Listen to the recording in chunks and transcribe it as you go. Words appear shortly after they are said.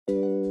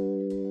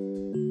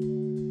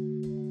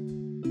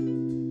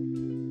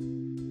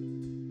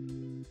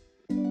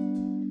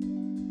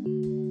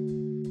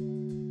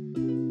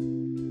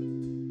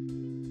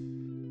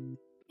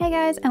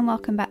guys, and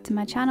welcome back to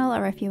my channel,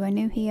 or if you are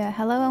new here,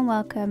 hello and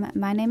welcome.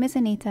 My name is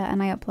Anita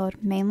and I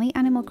upload mainly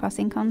Animal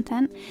Crossing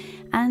content,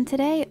 and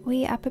today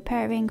we are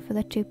preparing for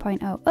the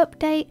 2.0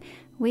 update.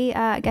 We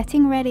are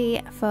getting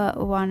ready for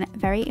one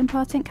very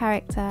important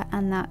character,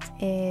 and that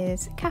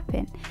is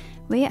Kapp'n.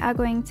 We are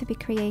going to be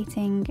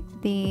creating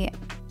the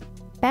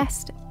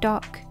best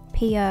dock,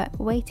 pier,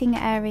 waiting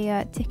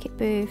area, ticket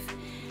booth,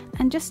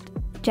 and just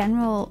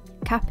general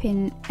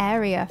Kapp'n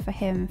area for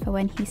him for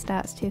when he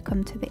starts to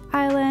come to the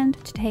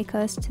island to take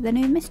us to the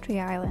new mystery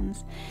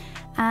islands.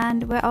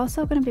 And we're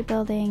also going to be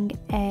building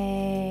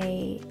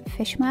a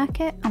fish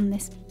market on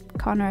this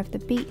corner of the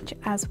beach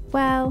as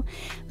well,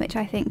 which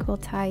I think will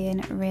tie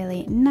in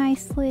really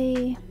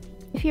nicely.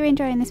 If you're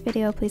enjoying this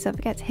video, please don't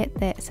forget to hit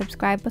the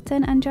subscribe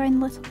button and join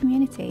the little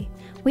community.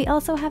 We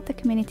also have the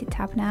community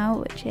tab now,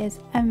 which is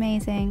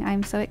amazing.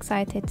 I'm so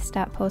excited to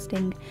start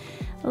posting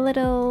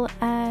little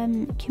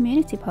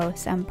community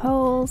posts and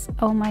polls.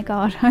 Oh my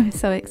god, I'm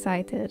so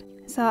excited.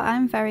 So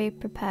I'm very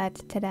prepared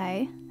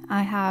today.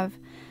 I have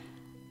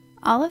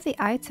all of the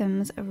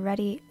items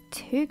ready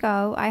to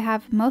go. I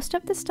have most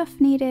of the stuff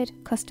needed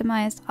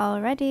customized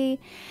already,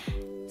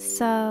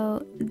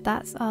 so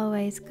that's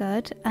always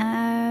good.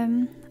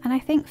 And I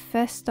think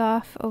first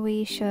off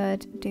we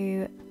should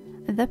do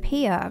the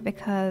pier,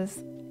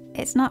 because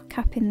it's not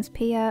Kapp'n's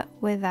pier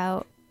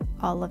without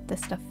all of the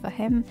stuff for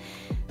him.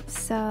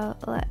 So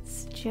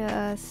let's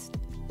just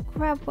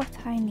grab what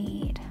I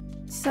need.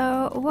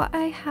 So what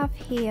I have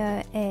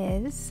here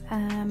is,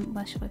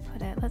 where should we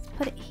put it? Let's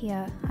put it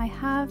here. I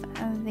have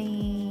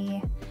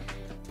the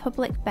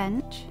public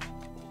bench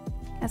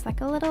as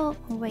like a little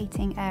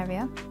waiting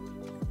area.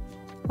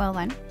 Well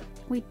then,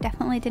 we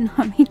definitely did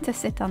not mean to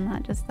sit on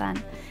that just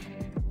then.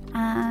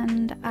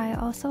 And I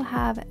also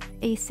have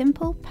a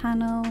simple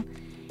panel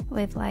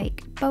with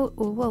like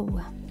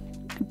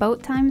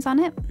boat times on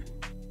it,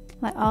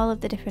 like all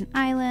of the different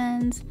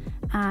islands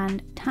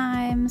and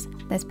times.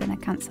 There's been a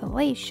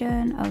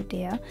cancellation, oh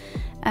dear.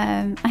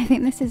 I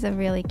think this is a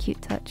really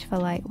cute touch for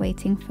like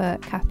waiting for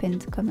Kapp'n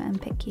to come and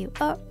pick you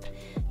up.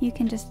 You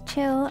can just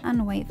chill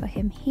and wait for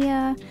him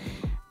here.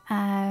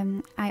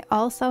 I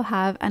also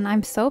have, and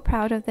I'm so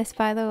proud of this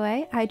by the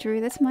way, I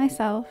drew this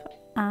myself,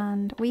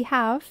 and we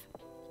have,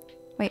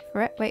 wait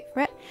for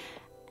it,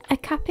 a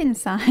Kapp'n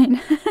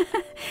sign.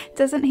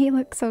 Doesn't he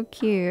look so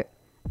cute?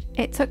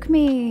 It took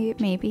me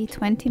maybe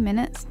 20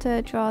 minutes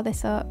to draw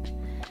this up.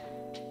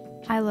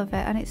 I love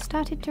it, and it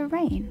started to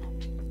rain.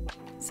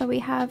 So we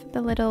have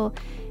the little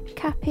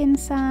Kapp'n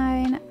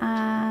sign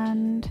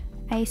and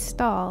a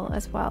stall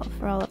as well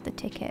for all of the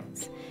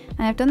tickets.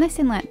 And I've done this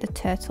in like the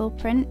turtle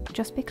print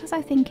just because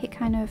I think it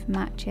kind of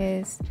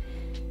matches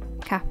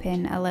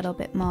Kapp'n a little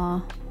bit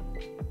more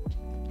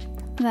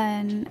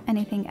than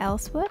anything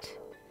else would.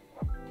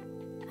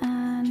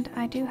 And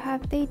I do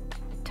have the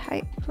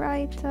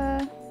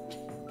typewriter.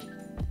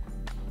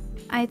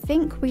 I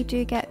think we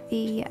do get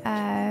the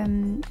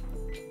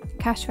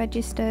cash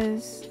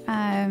registers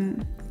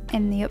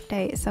in the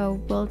update,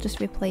 so we'll just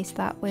replace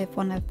that with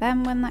one of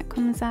them when that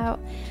comes out.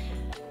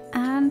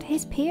 And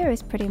his pier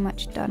is pretty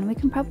much done. We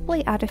can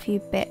probably add a few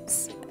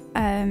bits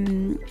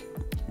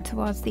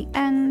towards the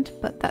end,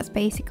 but that's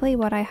basically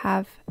what I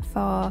have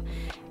for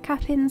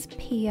Kapp'n's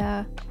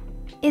pier.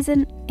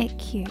 Isn't it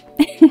cute?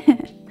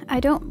 I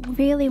don't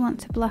really want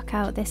to block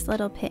out this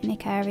little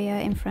picnic area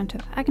in front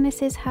of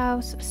Agnes's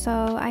house,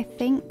 so I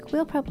think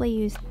we'll probably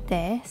use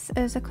this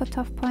as a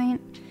cutoff point.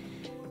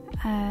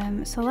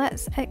 So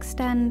let's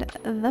extend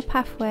the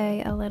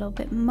pathway a little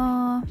bit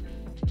more.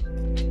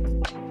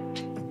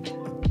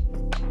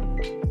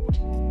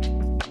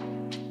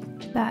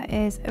 That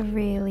is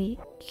really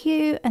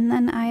cute. And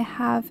then I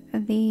have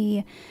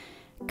the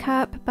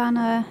carp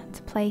banner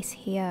to place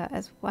here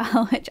as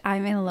well, which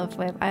I'm in love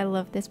with. I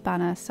love this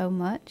banner so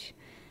much.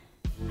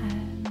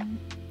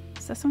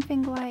 So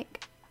something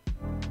like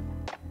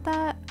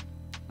that,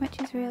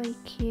 which is really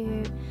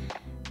cute.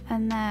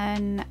 And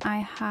then I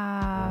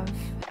have,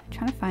 I'm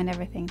trying to find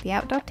everything, the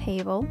outdoor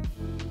table.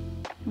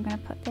 I'm going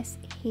to put this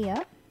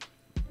here.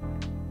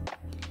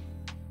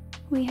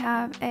 We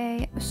have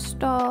a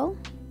stall.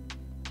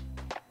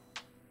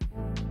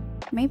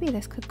 Maybe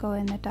this could go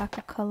in the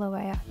darker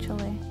colorway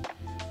actually.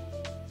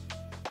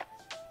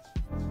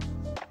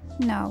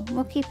 No,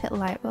 we'll keep it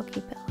light,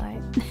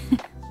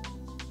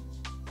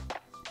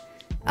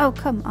 Oh,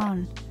 come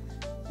on.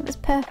 It was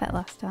perfect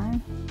last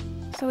time.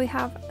 So we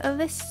have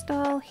this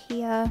stall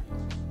here.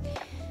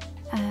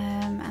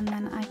 And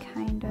then I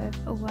kind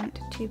of want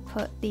to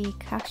put the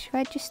cash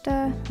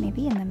register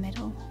maybe in the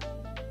middle.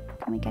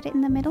 Can we get it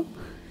in the middle?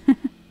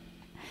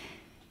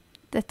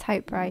 The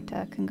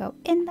typewriter can go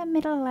in the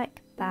middle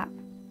like that.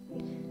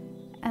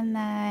 And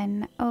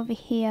then over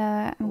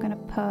here I'm going to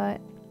put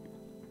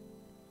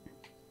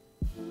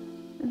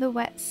the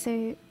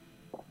wetsuit.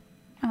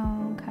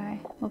 Oh, okay,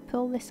 we'll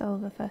pull this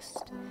over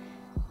first.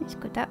 Let's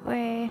go that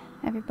way.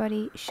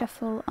 Everybody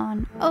shuffle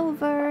on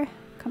over.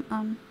 Come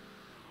on.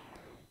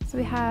 So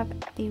we have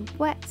the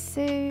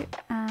wetsuit,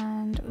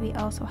 and we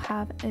also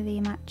have the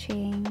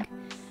matching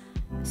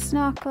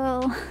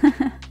snorkel.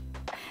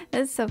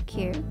 That's so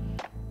cute.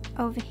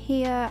 Over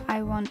here,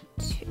 I want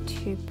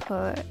to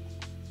put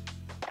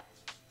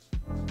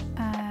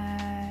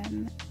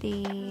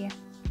the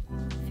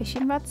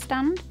fishing rod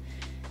stand.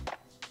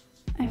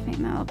 I think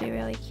that'll be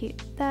really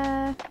cute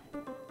there.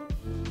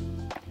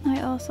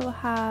 I also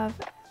have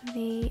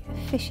the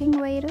fishing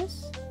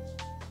waders.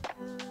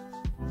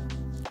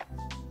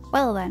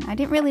 Well then, I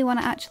didn't really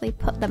want to actually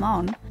put them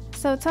on.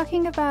 So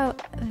talking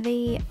about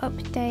the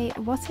update,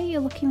 what are you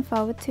looking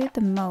forward to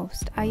the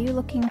most? Are you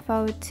looking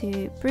forward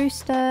to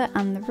Brewster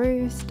and the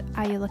Roost?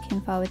 Are you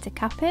looking forward to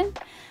Kapp'n?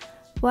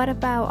 What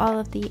about all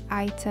of the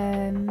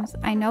items?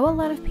 I know a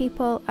lot of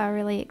people are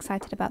really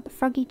excited about the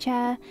froggy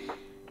chair.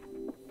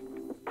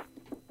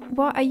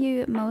 What are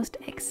you most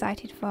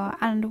excited for,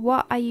 and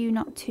what are you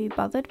not too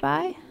bothered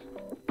by?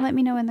 Let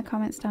me know in the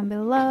comments down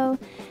below.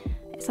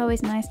 It's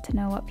always nice to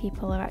know what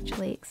people are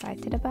actually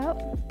excited about.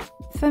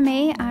 For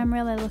me, I'm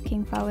really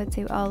looking forward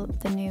to all of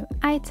the new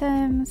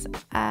items,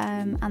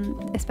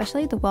 and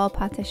especially the wall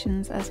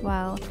partitions as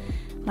well.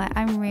 Like,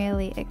 I'm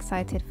really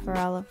excited for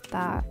all of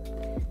that.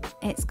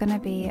 It's gonna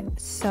be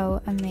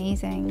so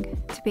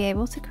amazing to be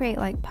able to create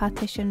like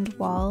partitioned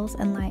walls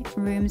and like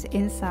rooms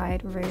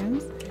inside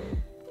rooms.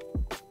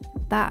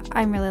 That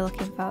I'm really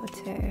looking forward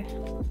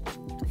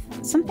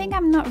to. Something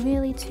I'm not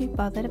really too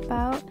bothered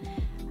about,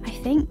 I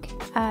think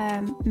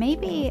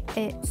maybe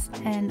it's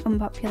an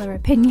unpopular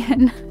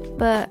opinion,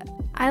 but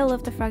I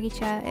love the froggy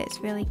chair. It's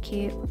really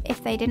cute.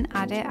 If they didn't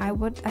add it,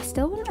 I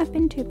still wouldn't have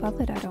been too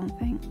bothered, I don't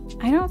think.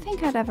 I don't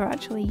think I'd ever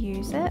actually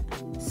use it.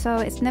 So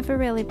it's never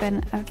really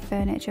been a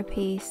furniture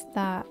piece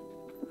that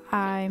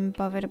I'm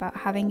bothered about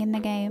having in the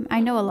game. I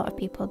know a lot of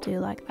people do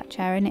like that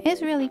chair and it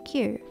is really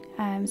cute.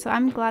 So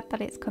I'm glad that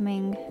it's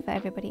coming for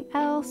everybody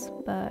else,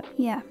 but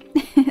yeah,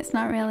 it's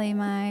not really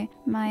my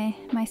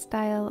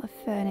style of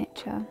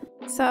furniture.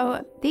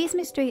 So these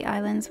mystery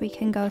islands we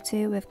can go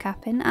to with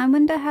Kapp'n. I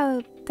wonder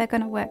how they're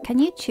gonna work. Can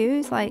you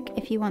choose like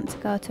if you want to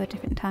go to a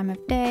different time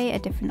of day, a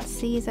different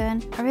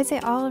season, or is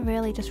it all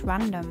really just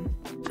random?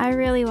 I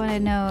really want to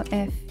know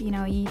if, you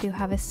know, you do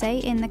have a say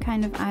in the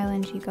kind of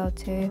island you go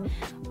to,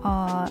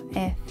 or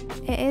if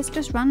it is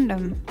just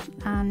random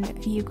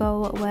and you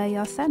go where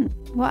you're sent.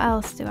 What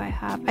else do I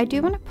have? I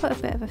do want to put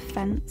a bit of a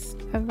fence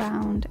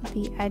around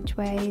the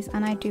edgeways,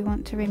 and I do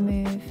want to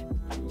remove...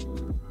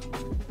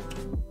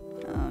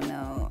 Oh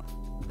no,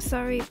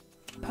 sorry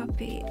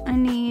puppy, I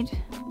need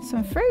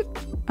some fruit.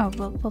 Oh,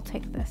 we'll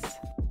take this.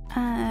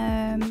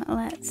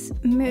 Let's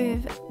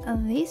move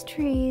these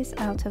trees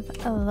out of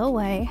the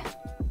way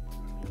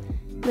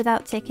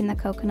without taking the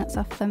coconuts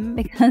off them,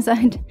 because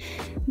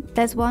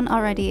there's one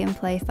already in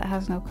place that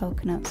has no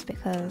coconuts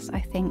because I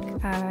think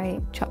I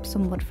chopped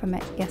some wood from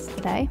it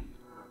yesterday.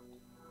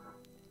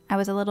 I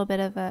was a little bit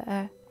of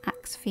a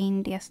axe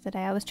fiend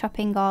yesterday. I was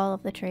chopping all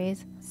of the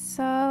trees.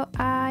 So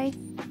I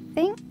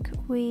think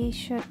we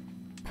should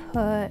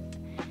put...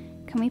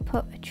 Can we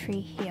put a tree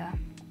here?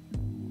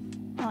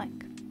 Like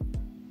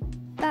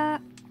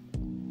that.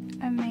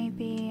 And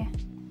maybe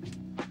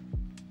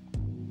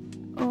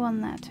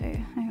one there too.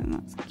 I think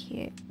that's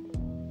cute.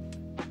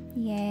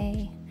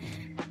 Yay.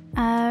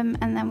 And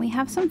then we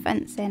have some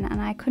fencing, and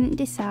I couldn't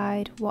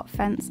decide what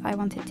fence I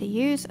wanted to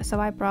use, so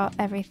I brought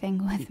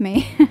everything with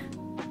me.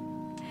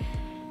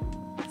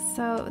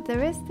 So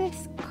there is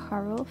this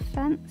coral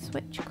fence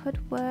which could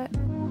work.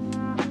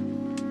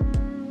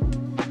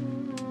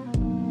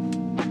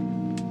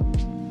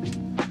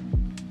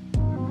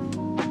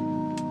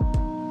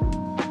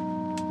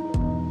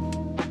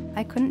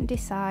 I couldn't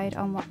decide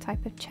on what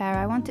type of chair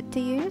I wanted to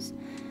use,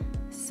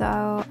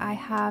 so I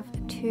have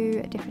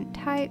two different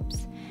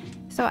types.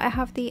 So I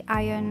have the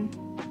iron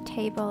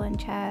table and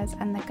chairs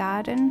and the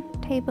garden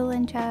table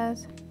and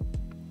chairs.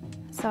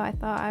 So I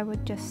thought I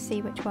would just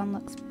see which one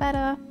looks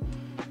better.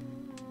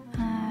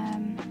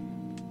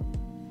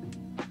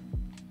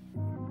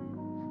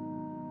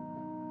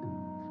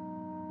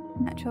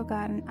 Natural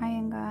garden,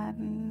 iron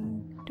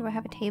garden. Do I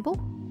have a table?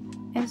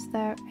 Is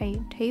there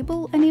a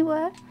table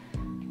anywhere?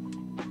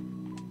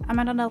 Am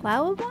I not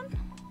allowed one?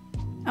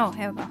 Oh,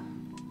 here we go.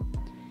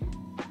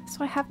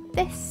 So I have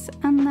this,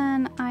 and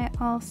then I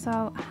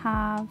also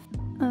have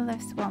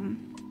this one.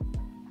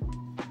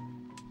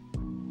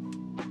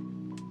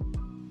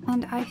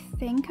 And I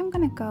think I'm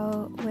gonna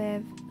go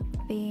with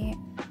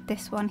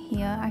this one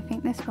here. I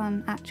think this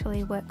one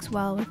actually works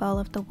well with all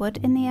of the wood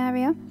in the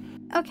area.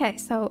 Okay,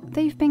 so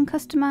they've been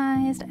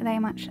customized. They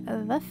match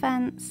the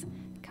fence.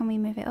 Can we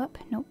move it up?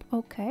 Nope.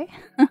 Okay.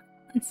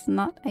 It's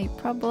not a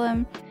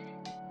problem.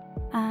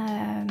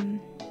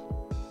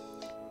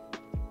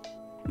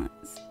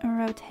 Let's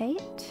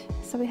rotate.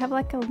 So we have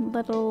like a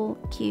little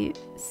cute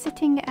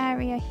sitting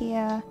area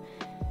here,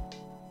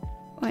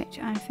 which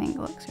I think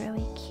looks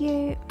really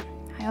cute.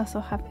 I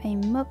also have a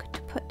mug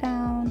to put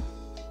down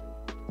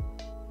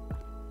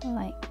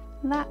like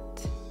that.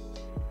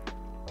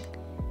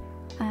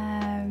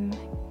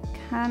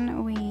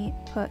 Can we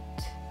put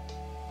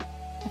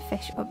a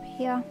fish up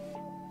here?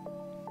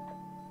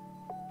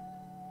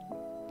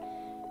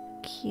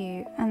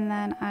 Cute. And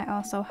then I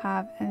also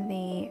have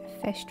the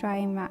fish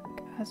drying rack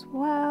as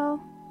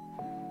well.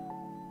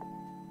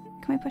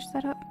 Can we push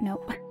that up?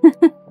 Nope.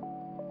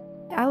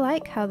 I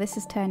like how this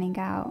is turning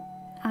out.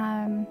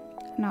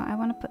 No, I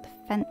want to put the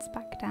fence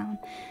back down.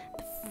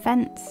 The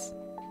fence.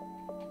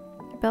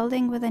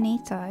 Building with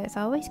Anita is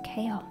always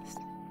chaos.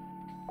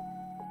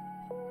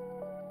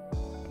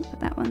 Put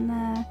that one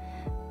there.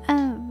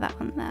 That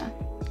one there.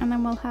 And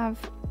then we'll have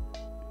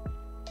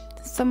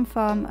some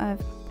form of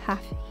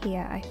path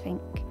here, I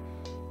think.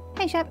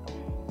 Hey, Shep.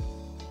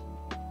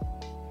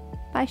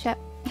 Bye, Shep.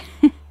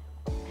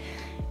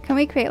 Can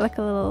we create like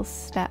a little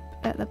step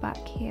at the back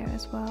here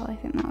as well? I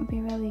think that would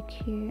be really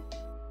cute.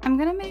 I'm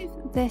gonna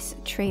move this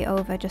tree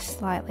over just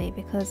slightly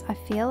because I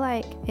feel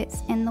like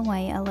it's in the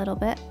way a little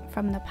bit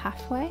from the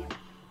pathway.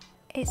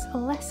 It's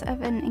less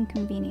of an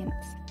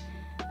inconvenience.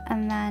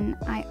 And then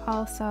I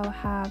also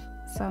have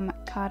some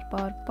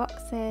cardboard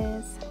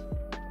boxes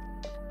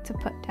to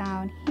put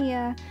down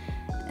here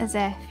as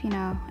if, you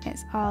know,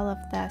 it's all of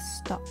their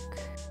stock.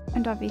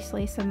 And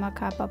obviously some more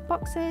cardboard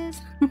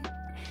boxes.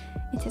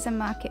 It is a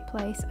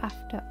marketplace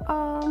after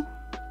all.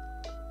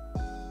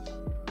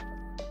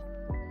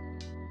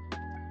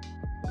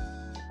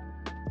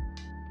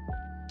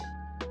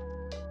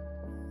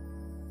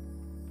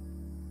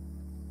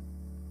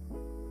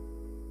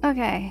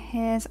 Okay,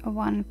 here's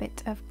one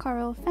bit of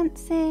coral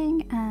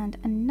fencing and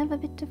another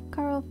bit of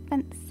coral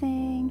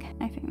fencing.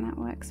 I think that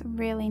works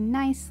really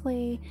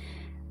nicely.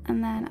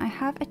 And then I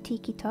have a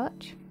tiki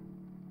torch.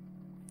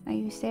 Are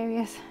you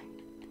serious?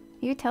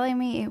 Are you telling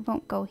me it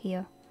won't go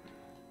here?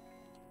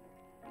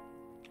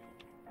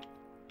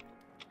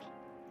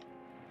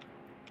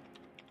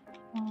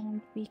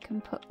 And we can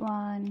put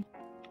one,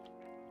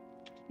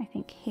 I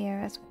think,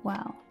 here as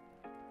well.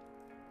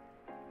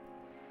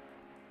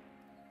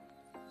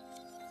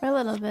 For a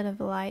little bit of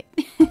light.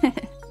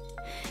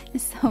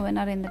 So we're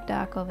not in the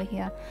dark over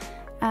here.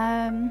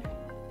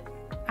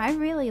 I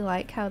really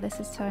like how this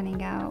is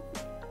turning out.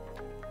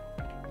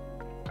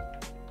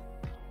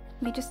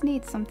 We just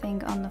need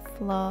something on the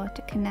floor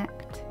to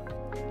connect.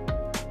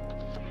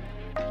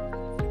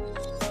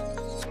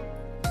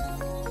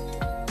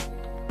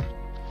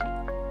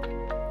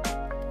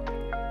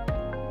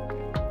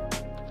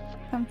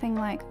 Something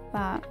like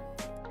that.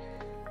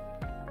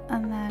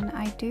 And then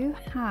I do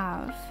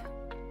have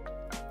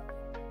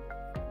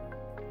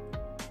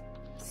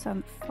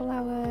some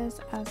flowers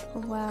as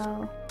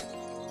well.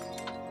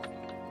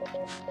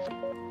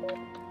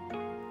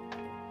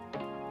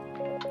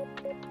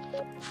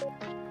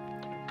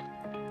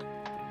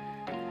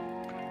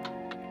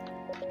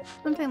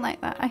 Something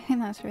like that. I think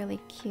that's really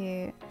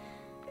cute.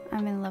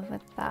 I'm in love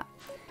with that.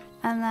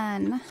 And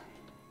then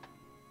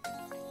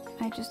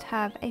I just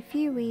have a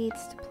few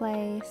weeds to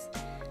place.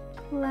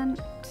 Plant.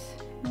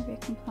 Maybe I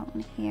can plant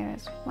one here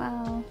as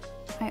well.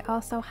 I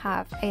also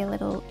have a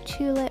little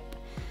tulip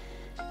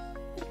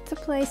to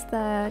place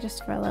there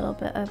just for a little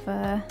bit of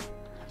a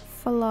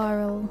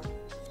floral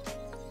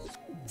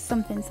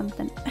something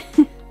something.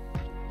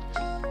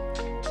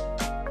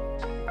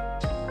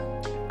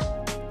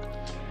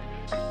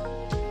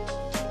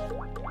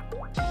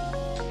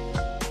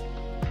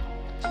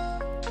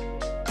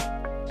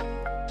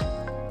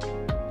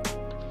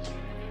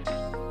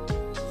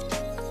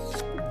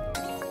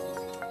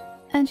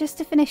 And just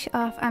to finish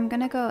off, I'm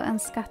gonna go and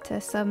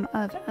scatter some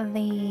of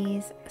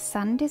these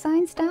sand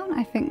designs down.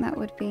 I think that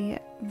would be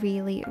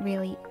really,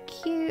 really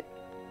cute.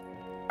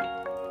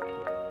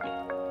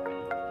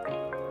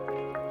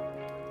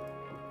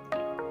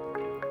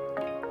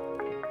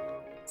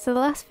 So the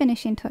last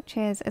finishing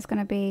touches is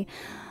gonna be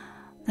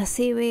the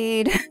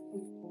seaweed.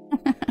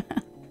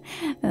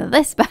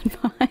 This bad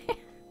boy.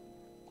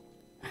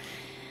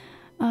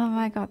 Oh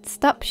my god,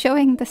 stop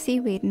showing the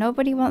seaweed.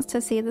 Nobody wants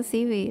to see the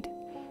seaweed.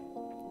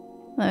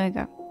 There we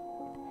go.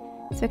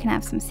 So we can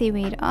have some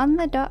seaweed on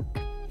the dock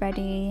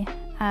ready.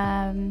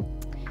 I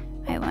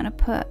want to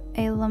put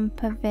a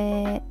lump of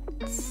it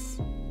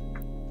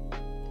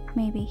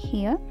maybe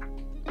here.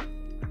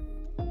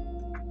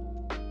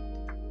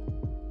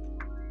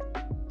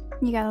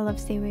 You gotta love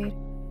seaweed.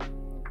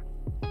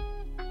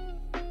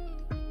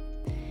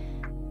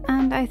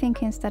 And I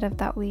think instead of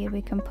that weed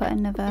we can put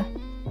another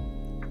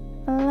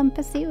lump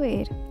of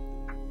seaweed.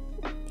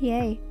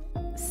 Yay.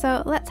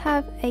 So let's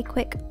have a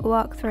quick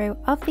walkthrough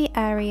of the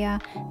area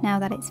now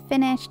that it's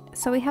finished.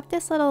 So we have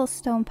this little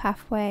stone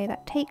pathway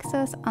that takes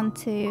us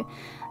onto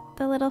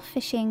the little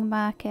fishing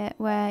market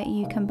where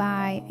you can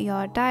buy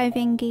your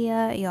diving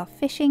gear, your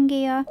fishing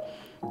gear.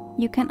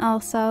 You can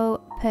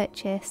also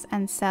purchase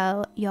and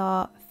sell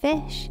your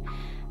fish.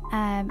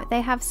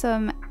 They have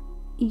some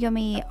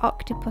yummy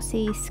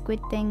octopusy squid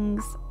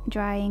things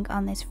drying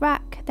on this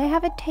rack. They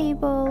have a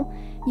table.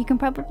 You can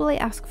probably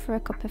ask for a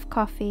cup of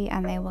coffee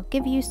and they will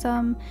give you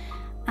some,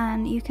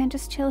 and you can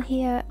just chill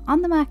here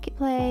on the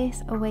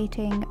marketplace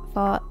waiting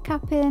for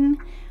Kapp'n.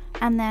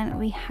 And then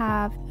we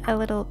have a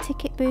little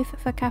ticket booth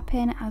for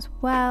Kapp'n as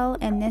well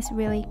in this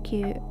really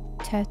cute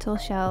turtle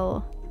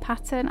shell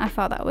pattern. I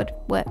thought that would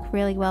work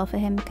really well for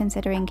him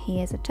considering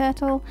he is a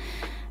turtle.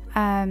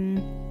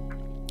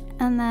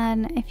 And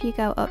then if you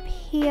go up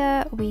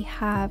here we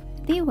have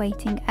the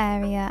waiting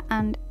area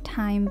and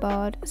time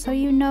board so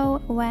you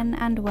know when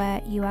and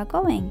where you are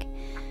going.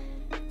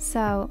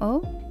 So,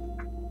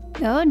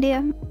 oh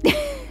dear.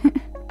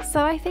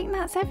 So I think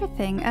that's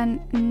everything,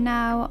 and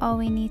now all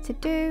we need to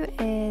do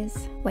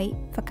is wait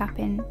for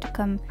Kapp'n to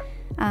come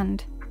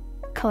and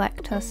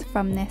collect us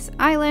from this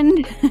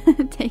island.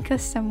 Take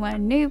us somewhere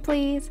new,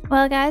 please.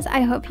 Well guys,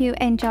 I hope you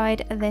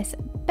enjoyed this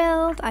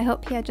build. I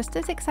hope you're just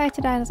as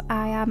excited as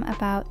I am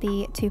about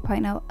the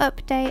 2.0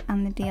 update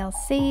and the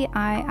DLC.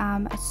 I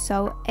am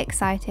so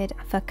excited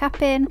for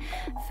Kapp'n,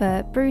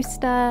 for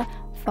Brewster,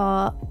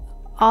 for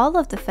all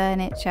of the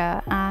furniture,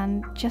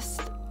 and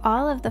just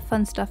all of the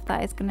fun stuff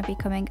that is going to be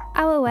coming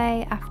our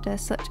way after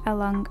such a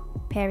long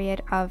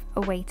period of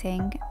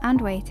waiting and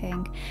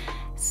waiting.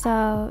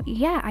 So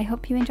yeah, I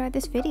hope you enjoyed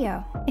this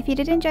video. If you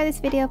did enjoy this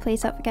video,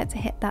 please don't forget to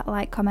hit that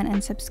like, comment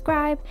and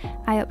subscribe.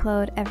 I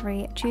upload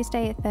every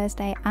Tuesday,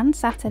 Thursday and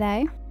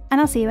Saturday,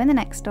 and I'll see you in the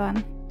next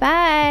one.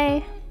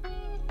 Bye!